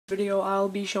Video I'll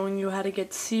be showing you how to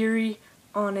get Siri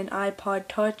on an iPod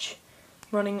Touch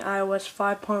running iOS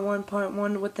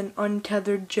 5.1.1 with an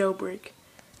untethered jailbreak.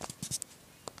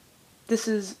 This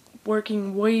is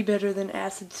working way better than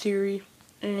Acid Siri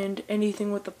and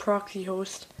anything with a proxy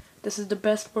host. This is the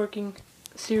best working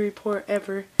SiriPort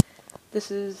ever.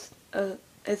 This is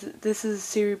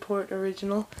SiriPort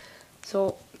original,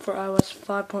 so for iOS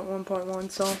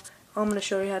 5.1.1. So I'm going to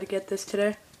show you how to get this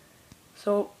today.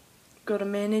 So go to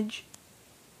Manage,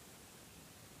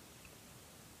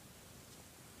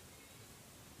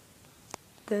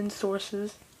 then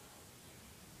Sources,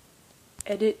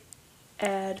 Edit,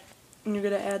 Add, and you're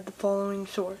going to add the following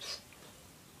source: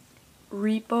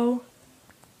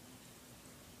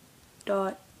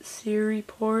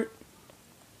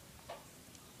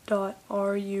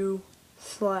 repo.SiriPort.ru/.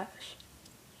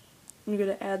 You're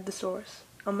going to add the source.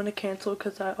 I'm going to cancel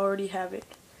because I already have it.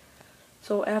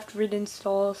 So after it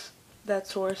installs that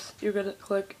source, you're going to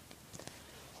click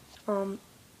go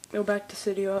back to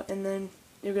Cydia, and then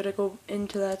you're going to go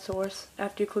into that source.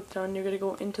 After you click done, you're going to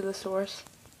go into the source.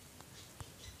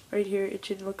 Right here, it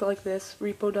should look like this: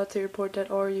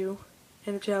 repo.SiriPort.ru,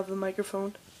 and it should have the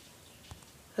microphone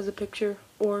as a picture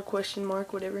or a question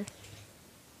mark, whatever.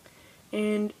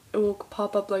 And it will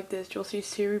pop up like this. You'll see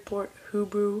SiriPort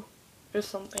Hebrew or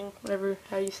something, whatever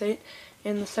how you say it.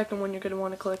 And the second one, you're going to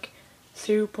want to click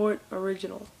SiriPort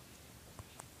Original.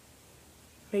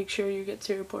 Make sure you get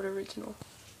SiriPort Original.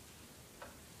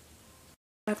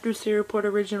 After SiriPort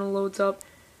Original loads up,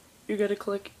 you're going to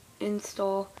click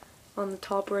Install on the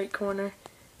top right corner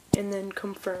and then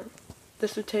Confirm.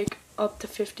 This would take up to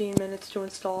 15 minutes to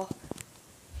install.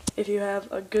 If you have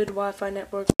a good Wi-Fi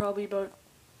network, probably about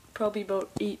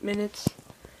 8 minutes.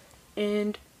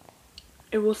 And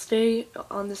it will stay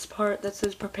on this part that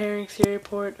says Preparing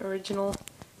SiriPort Original,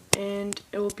 and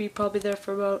it will be probably there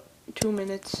for about 2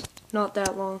 minutes, not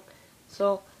that long.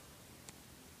 So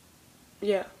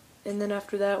yeah, and then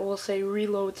after that we'll say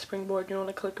Reload Springboard. You want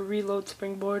to click Reload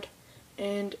Springboard,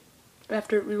 and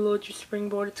after it reloads your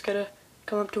springboard, it's gonna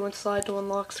come up to a slide to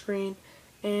unlock screen.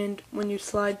 And when you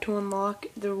slide to unlock,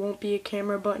 there won't be a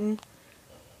camera button,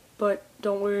 but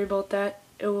don't worry about that.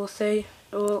 It will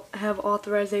have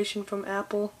authorization from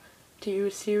Apple to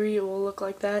use Siri. It will look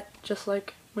like that, just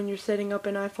like when you're setting up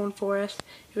an iPhone 4S.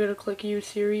 You're going to click Use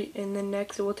Siri, and then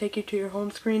next it will take you to your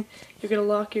home screen. You're going to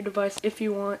lock your device if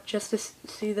you want, just to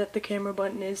see that the camera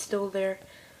button is still there,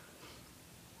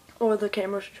 or the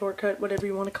camera shortcut, whatever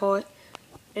you want to call it.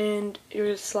 And you're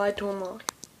going to slide to unlock.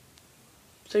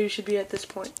 So you should be at this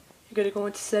point. You're going to go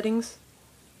into Settings,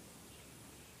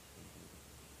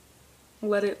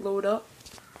 let it load up.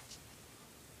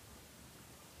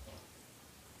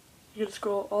 You're going to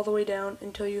scroll all the way down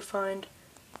until you find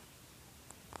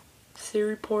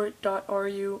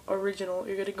SiriPort.ru Original.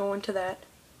 You're going to go into that,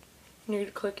 and you're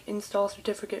going to click Install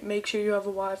Certificate. Make sure you have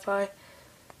a Wi-Fi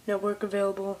network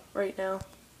available right now,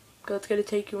 because it's going to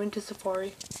take you into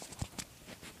Safari.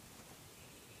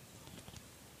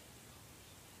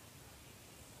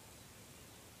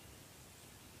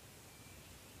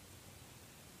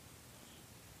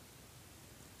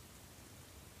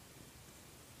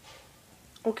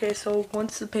 Okay, so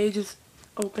once the page is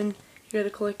open, you gotta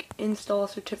click Install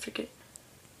Certificate.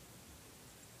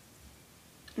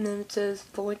 And then it says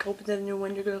the link opens in a new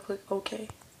window. You're gonna click OK.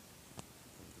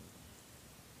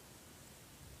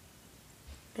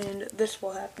 And this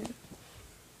will happen.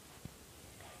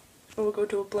 It will go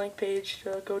to a blank page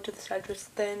to go to this address.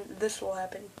 Then this will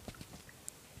happen.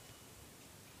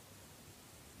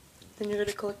 Then you're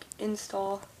gonna click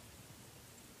Install.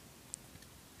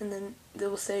 And then they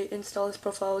will say install this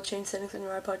profile will change settings on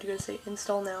your iPod. You're going to say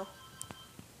install now.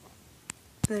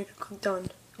 And then you can click done.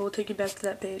 It will take you back to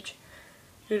that page.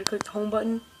 You're going to click the home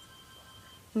button,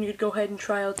 and you can go ahead and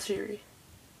try out Siri.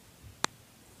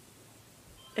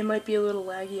 It might be a little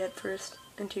laggy at first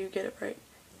until you get it right.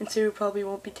 And Siri probably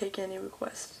won't be taking any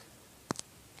requests.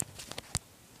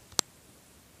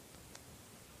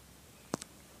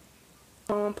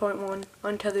 .1.1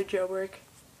 untethered jailbreak.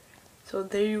 So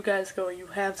there you guys go, you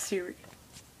have Siri.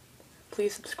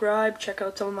 Please subscribe, check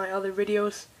out some of my other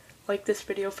videos. Like this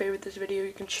video, favorite this video,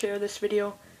 you can share this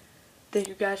video. Thank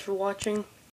you guys for watching.